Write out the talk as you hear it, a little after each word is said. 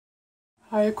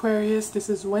Hi Aquarius, this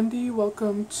is Wendy.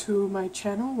 Welcome to my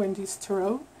channel, Wendy's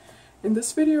Tarot. In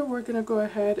this video, we're going to go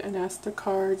ahead and ask the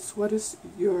cards, what is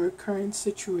your current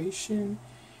situation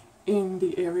in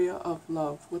the area of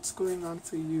love? What's going on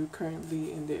for you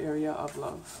currently in the area of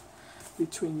love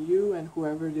between you and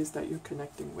whoever it is that you're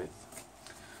connecting with?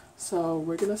 So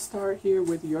we're going to start here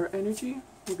with your energy.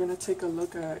 We're going to take a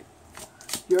look at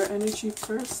your energy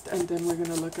first, and then we're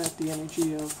going to look at the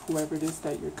energy of whoever it is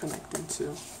that you're connecting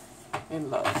to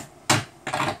in love.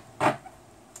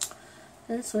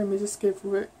 Okay, so let me just give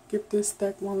this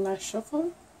deck one last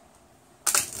shuffle.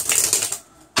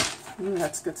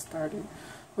 Let's get started.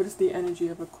 What is the energy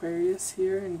of Aquarius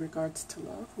here in regards to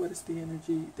love? What is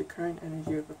the current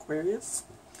energy of Aquarius?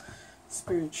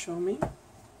 Spirit, show me.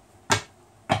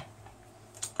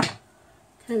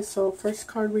 Okay, so first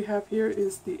card we have here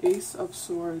is the Ace of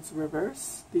Swords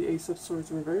reverse. The Ace of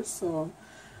Swords reverse. So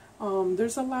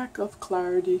there's a lack of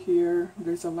clarity here.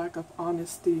 There's a lack of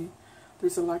honesty.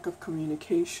 There's a lack of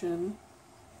communication.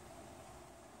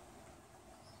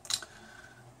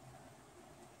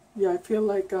 Yeah, I feel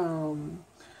like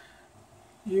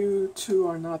you two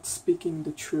are not speaking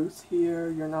the truth here.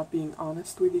 You're not being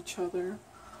honest with each other.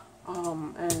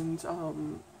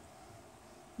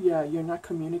 Yeah, you're not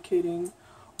communicating.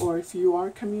 Or if you are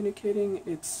communicating,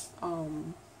 it's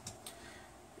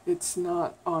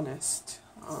not honest.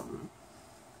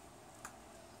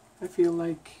 I feel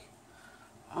like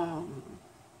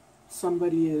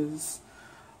somebody is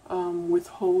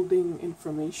withholding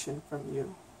information from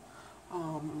you.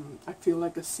 I feel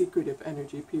like a secretive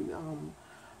energy.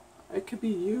 It could be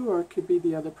you or it could be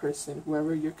the other person,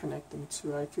 whoever you're connecting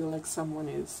to. I feel like someone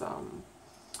is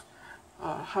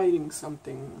hiding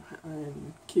something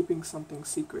and keeping something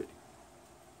secret.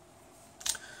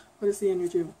 What is the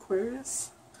energy of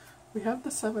Aquarius? We have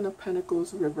the Seven of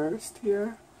Pentacles reversed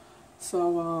here.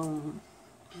 So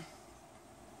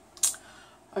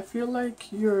I feel like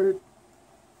there's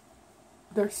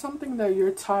something that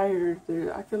you're tired.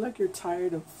 I feel like you're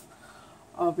tired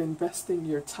of investing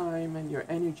your time and your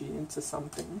energy into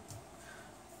something.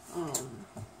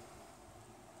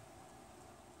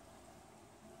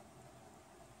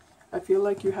 I feel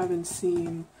like you haven't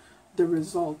seen the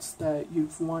results that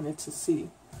you've wanted to see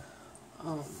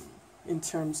in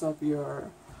terms of your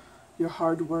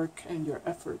hard work and your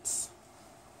efforts.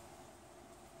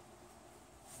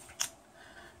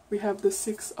 We have the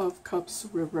Six of Cups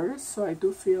reversed, so I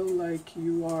do feel like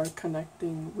you are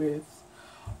connecting with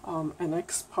an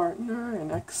ex-partner, an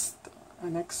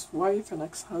ex-wife, an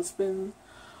ex-husband,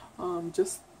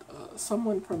 just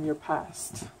someone from your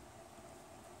past.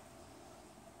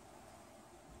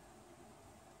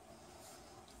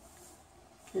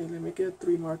 Okay, let me get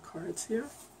 3 more cards here.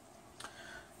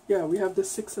 Yeah, we have the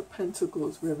Six of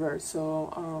Pentacles reversed.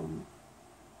 So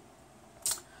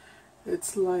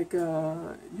it's like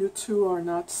you two are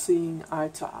not seeing eye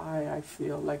to eye. I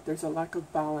feel like there's a lack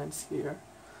of balance here.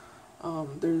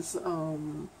 There's a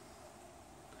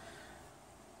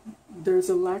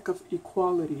lack of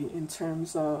equality in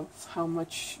terms of how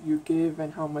much you give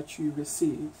and how much you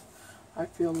receive. I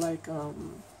feel like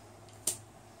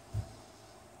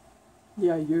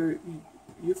yeah,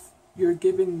 you're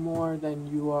giving more than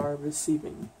you are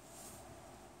receiving.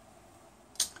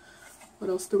 What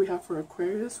else do we have for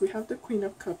Aquarius? We have the Queen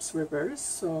of Cups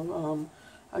reversed. So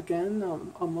again,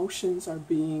 emotions are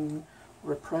being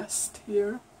repressed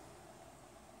here.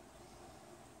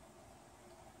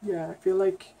 Yeah, I feel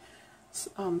like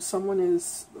someone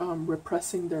is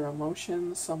repressing their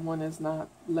emotions. Someone is not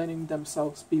letting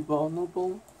themselves be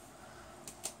vulnerable.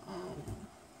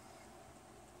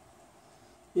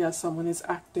 Yeah, someone is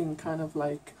acting kind of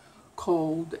like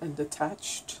cold and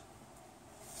detached.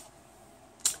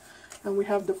 And we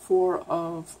have the Four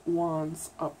of Wands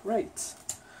upright.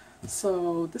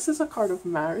 So this is a card of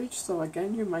marriage. So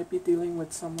again, you might be dealing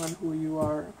with someone who you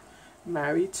are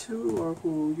married to, or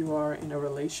who you are in a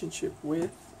relationship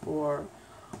with, or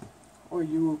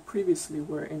you previously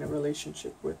were in a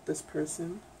relationship with this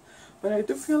person. But I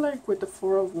do feel like with the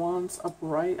Four of Wands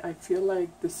upright, I feel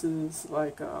like this is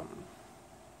like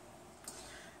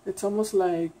it's almost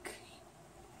like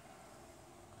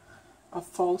a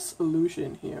false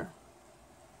illusion here.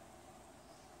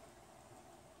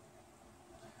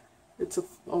 It's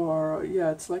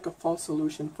like a false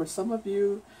illusion for some of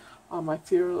you. I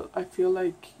feel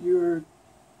like you're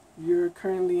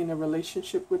currently in a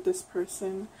relationship with this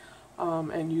person,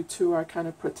 and you two are kind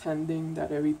of pretending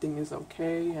that everything is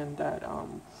okay, and that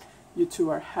you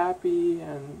two are happy,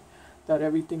 and that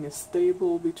everything is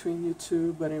stable between you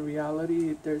two. But in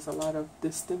reality, there's a lot of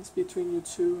distance between you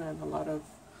two, and a lot of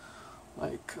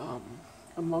like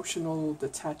emotional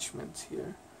detachment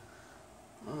here.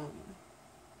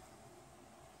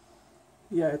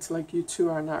 Yeah, it's like you two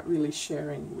are not really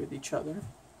sharing with each other.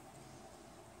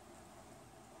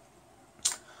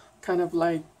 Kind of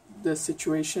like the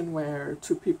situation where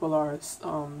two people are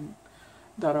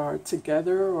that are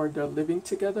together, or they're living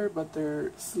together but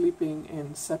they're sleeping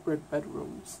in separate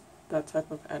bedrooms. That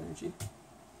type of energy.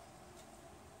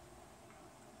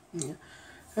 Yeah.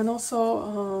 And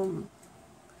also,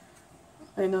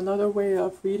 in another way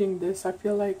of reading this, I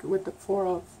feel like with the Four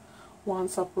of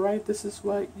Wands upright, this is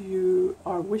what you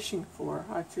are wishing for.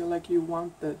 I feel like you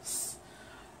want this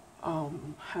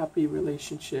happy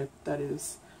relationship that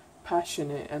is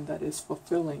passionate and that is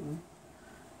fulfilling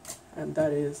and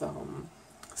that is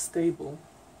stable.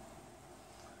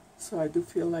 So I do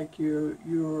feel like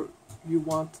you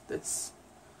want this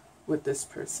with this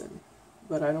person,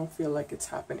 but I don't feel like it's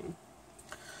happening.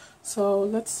 So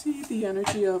let's see the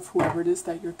energy of whoever it is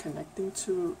that you're connecting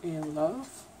to in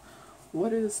love.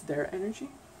 What is their energy?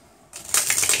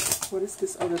 What is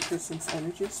this other person's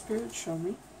energy? Spirit, show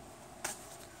me.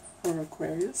 For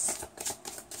Aquarius.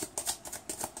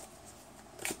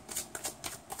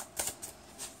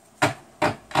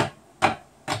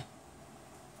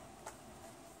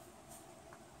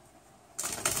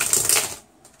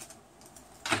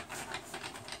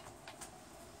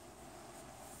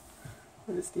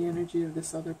 What is the energy of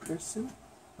this other person?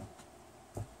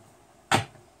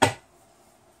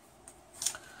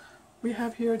 We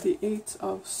have here the Eight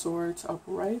of Swords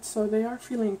upright, so they are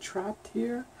feeling trapped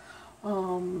here.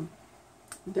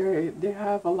 They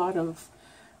have a lot of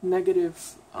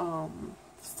negative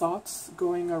thoughts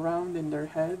going around in their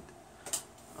head.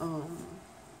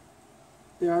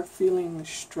 They are feeling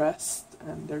stressed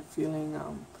and they're feeling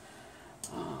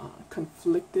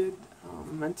conflicted,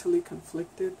 mentally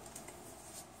conflicted.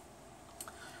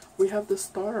 We have the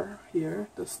Star here,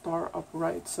 the Star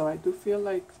upright, so I do feel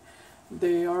like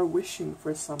they are wishing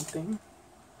for something.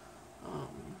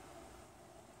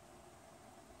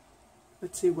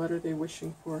 Let's see, what are they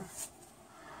wishing for?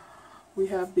 We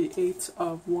have the Eight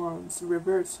of Wands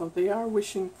reversed, so they are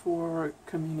wishing for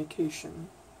communication.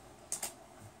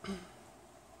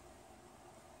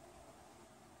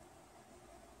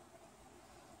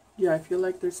 Yeah, I feel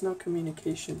like there's no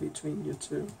communication between you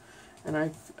two. And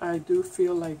I do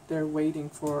feel like they're waiting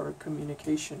for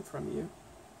communication from you.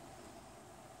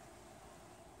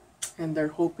 And they're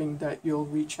hoping that you'll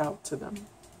reach out to them.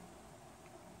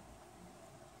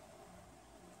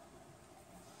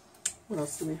 What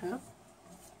else do we have?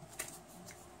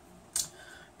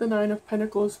 The Nine of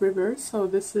Pentacles reversed. So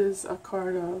this is a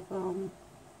card of,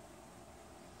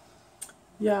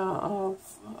 of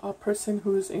a person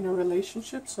who's in a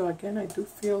relationship. So again, I do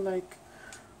feel like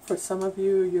for some of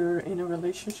you, you're in a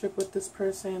relationship with this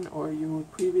person, or you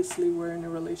previously were in a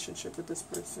relationship with this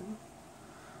person.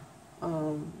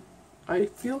 I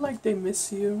feel like they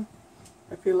miss you.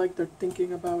 I feel like they're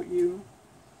thinking about you.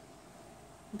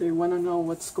 They want to know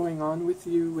what's going on with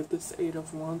you with this Eight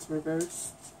of Wands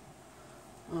reversed.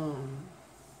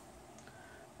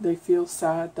 They feel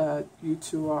sad that you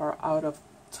two are out of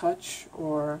touch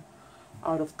or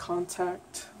out of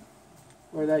contact,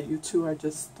 or that you two are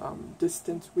just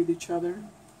distant with each other.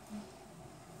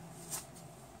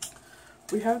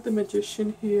 We have the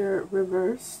Magician here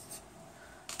reversed.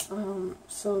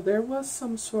 So there was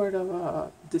some sort of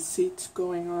a deceit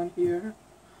going on here.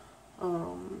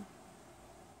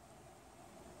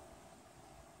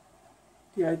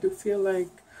 Yeah, I do feel like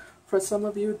for some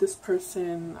of you, this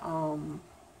person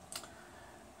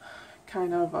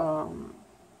kind of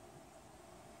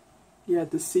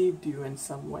deceived you in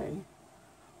some way,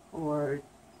 or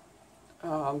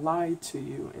lied to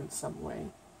you in some way.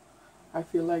 I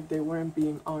feel like they weren't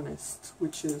being honest,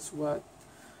 which is what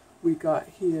we got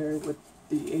here with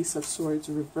the Ace of Swords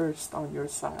reversed on your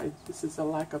side. This is a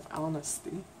lack of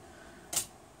honesty.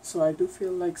 So I do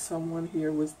feel like someone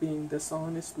here was being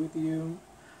dishonest with you,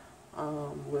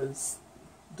 was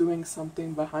doing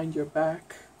something behind your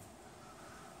back.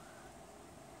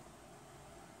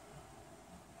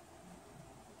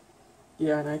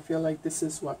 Yeah, and I feel like this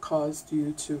is what caused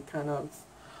you to kind of,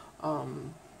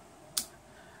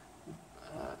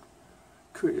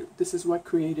 this is what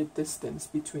created distance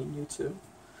between you two.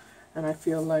 And I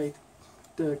feel like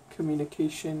the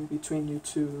communication between you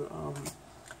two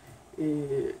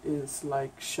is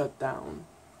like shut down.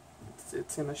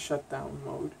 It's in a shutdown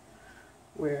mode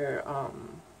where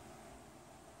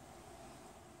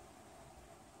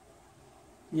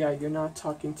you're not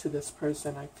talking to this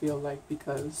person, I feel like,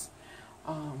 because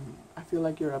I feel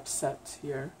like you're upset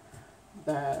here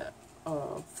that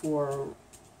for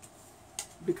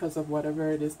because of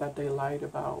whatever it is that they lied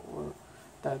about, or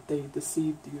that they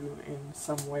deceived you in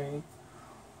some way,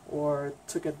 or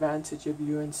took advantage of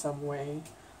you in some way.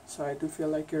 So I do feel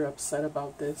like you're upset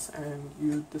about this, and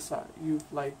you've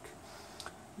like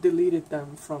deleted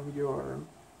them from your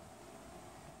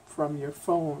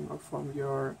phone, or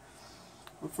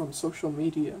from social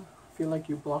media. I feel like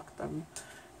you blocked them.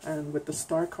 And with the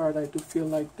Star card, I do feel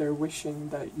like they're wishing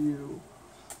that you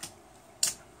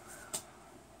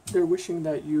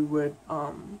would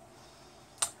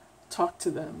talk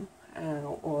to them,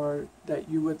 or that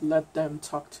you would let them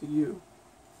talk to you,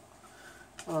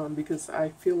 because I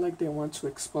feel like they want to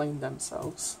explain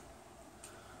themselves.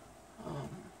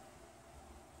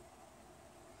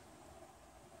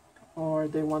 Or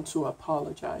they want to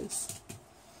apologize.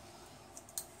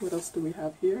 What else do we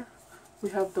have here? We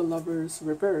have the Lovers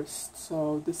reversed.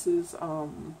 So this is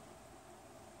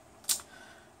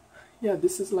yeah,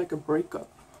 this is like a breakup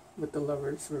with the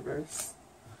Lovers reversed.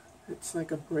 It's like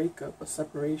a breakup, a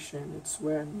separation. It's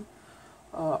when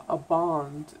a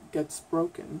bond gets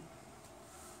broken.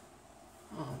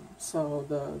 So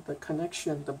the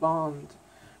connection, the bond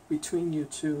between you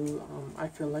two, I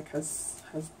feel like has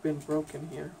been broken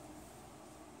here.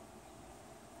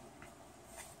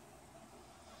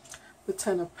 The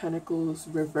Ten of Pentacles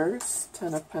reversed.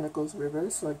 Ten of Pentacles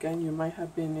reversed. So again, you might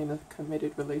have been in a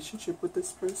committed relationship with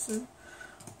this person,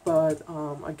 but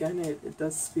again, it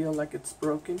does feel like it's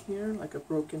broken here, like a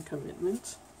broken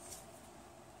commitment.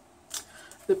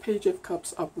 The Page of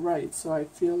Cups upright. So I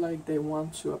feel like they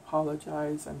want to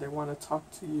apologize, and they want to talk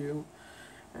to you,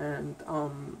 and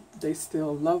they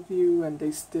still love you, and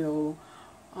they still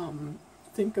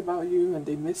think about you, and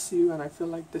they miss you, and I feel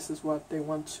like this is what they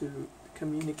want to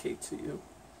communicate to you.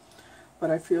 But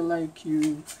I feel like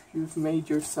you've made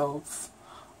yourself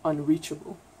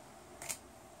unreachable.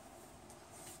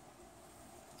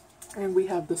 And we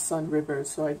have the Sun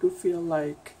reversed. So I do feel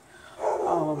like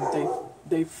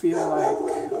they feel like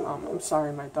I'm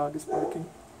sorry, my dog is barking.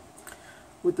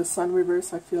 With the Sun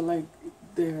reverse, I feel like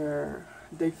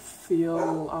they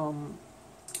feel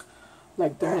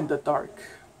like they're in the dark,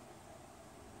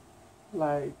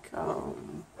 like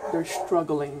they're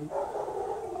struggling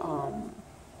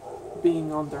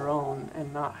being on their own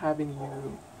and not having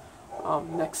you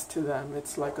next to them.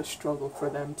 It's like a struggle for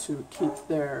them to keep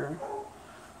their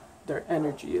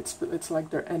energy. It's like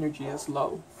their energy is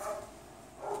low.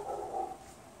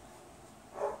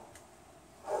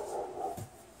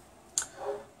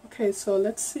 Okay, so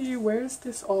let's see, where is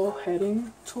this all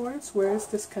heading towards? Where is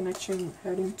this connection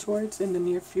heading towards in the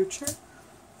near future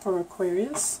for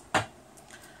Aquarius?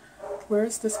 Where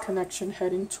is this connection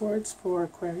heading towards for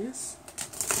Aquarius?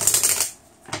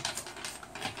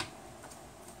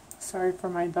 Sorry for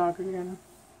my dog again.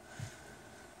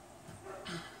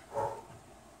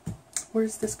 Where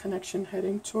is this connection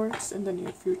heading towards in the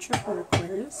near future for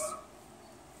Aquarius?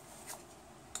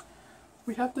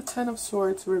 We have the Ten of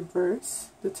Swords reverse.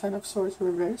 The Ten of Swords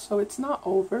reverse. So it's not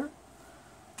over.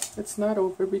 It's not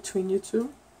over between you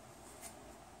two.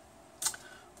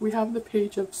 We have the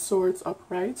Page of Swords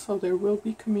upright. So there will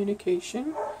be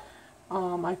communication.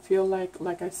 I feel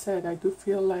like I said, I do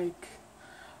feel like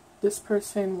this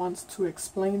person wants to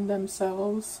explain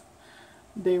themselves.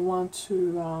 They want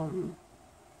to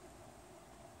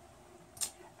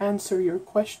answer your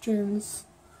questions.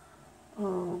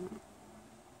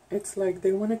 It's like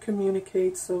they want to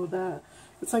communicate, so that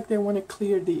it's like they want to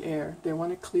clear the air. They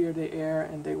want to clear the air,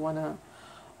 and they want to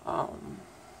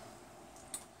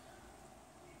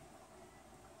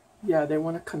yeah, they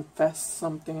want to confess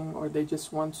something, or they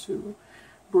just want to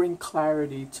bring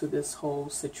clarity to this whole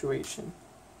situation.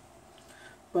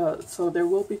 But so there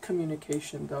will be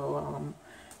communication though,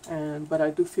 but I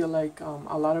do feel like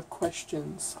a lot of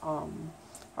questions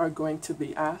are going to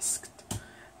be asked,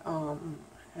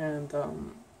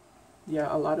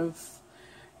 yeah, a lot of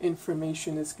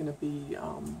information is going to be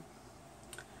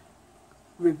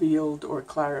revealed or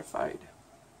clarified.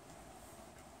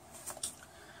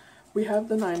 We have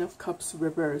the Nine of Cups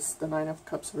reversed. The Nine of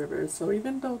Cups reversed. So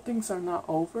even though things are not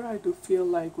over, I do feel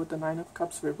like with the Nine of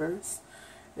Cups reversed,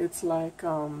 it's like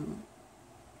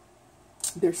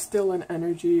there's still an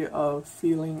energy of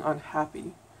feeling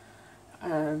unhappy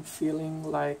and feeling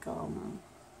like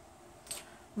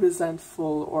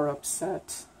resentful or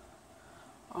upset.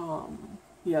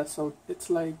 Yeah, so it's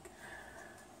like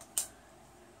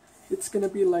it's gonna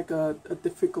be like a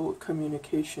difficult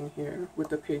communication here with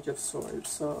the Page of Swords.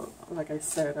 So like I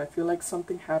said, I feel like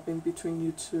something happened between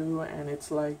you two, and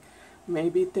it's like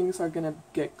maybe things are gonna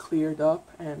get cleared up,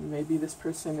 and maybe this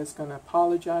person is gonna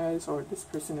apologize, or this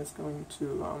person is going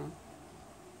to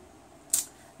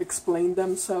explain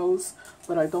themselves,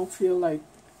 but I don't feel like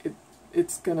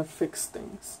it's gonna fix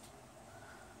things.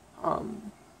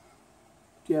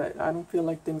 Yeah, I don't feel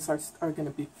like things are gonna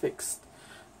be fixed.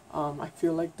 I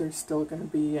feel like there's still gonna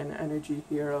be an energy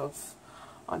here of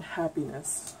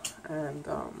unhappiness, and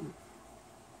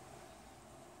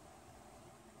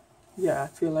yeah, I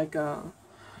feel like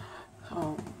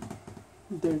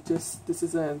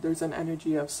there's an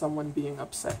energy of someone being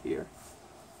upset here.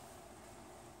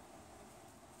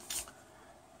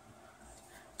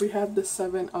 We have the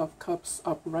Seven of Cups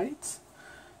upright,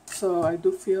 so I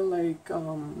do feel like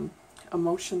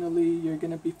emotionally you're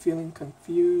going to be feeling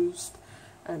confused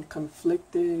and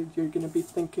conflicted. You're going to be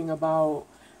thinking about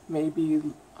maybe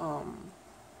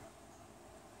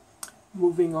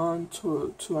moving on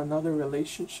to another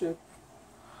relationship.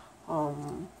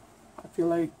 I feel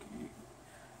like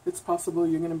it's possible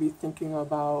you're going to be thinking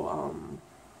about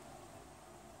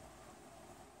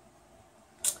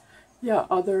yeah,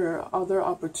 other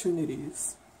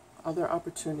opportunities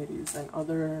and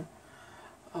other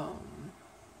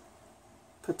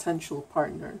potential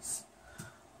partners,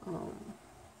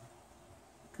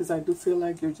 because I do feel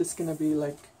like you're just gonna be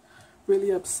like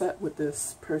really upset with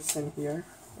this person here,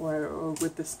 or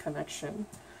with this connection,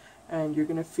 and you're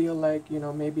gonna feel like, you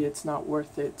know, maybe it's not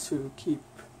worth it to keep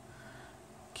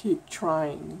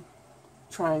trying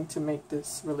to make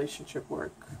this relationship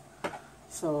work.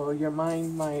 So your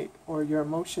mind might, or your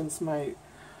emotions might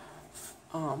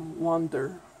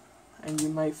wander, and you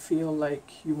might feel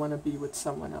like you want to be with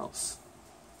someone else.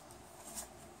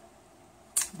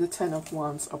 The Ten of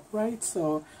Wands upright,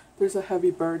 so there's a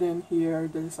heavy burden here,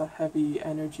 there's a heavy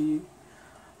energy.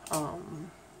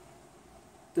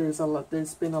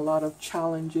 There's been a lot of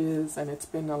challenges, and it's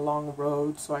been a long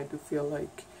road, so I do feel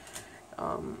like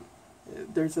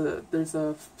there's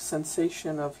a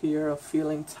sensation of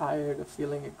feeling tired, of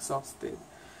feeling exhausted.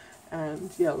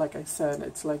 And yeah, like I said,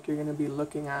 it's like you're going to be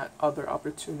looking at other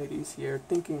opportunities here,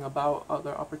 thinking about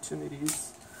other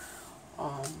opportunities,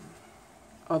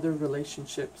 other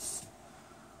relationships,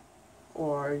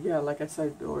 or yeah, like I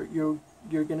said, or you're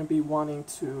going to be wanting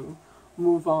to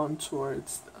move on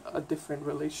towards a different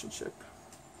relationship.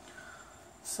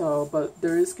 So, but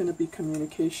there is going to be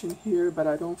communication here, but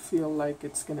I don't feel like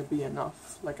it's going to be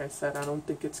enough. Like I said, I don't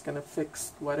think it's going to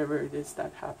fix whatever it is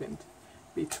that happened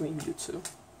between you two.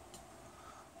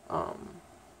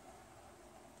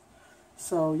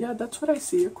 So yeah, that's what I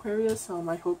see, Aquarius.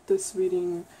 I hope this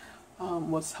reading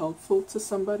was helpful to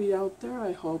somebody out there.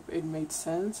 I hope it made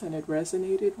sense and it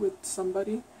resonated with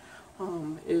somebody.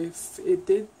 If it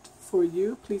did for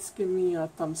you, please give me a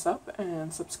thumbs up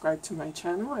and subscribe to my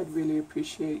channel. I'd really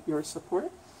appreciate your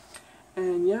support.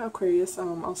 And yeah, Aquarius,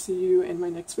 I'll see you in my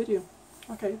next video.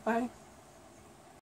 Okay, bye.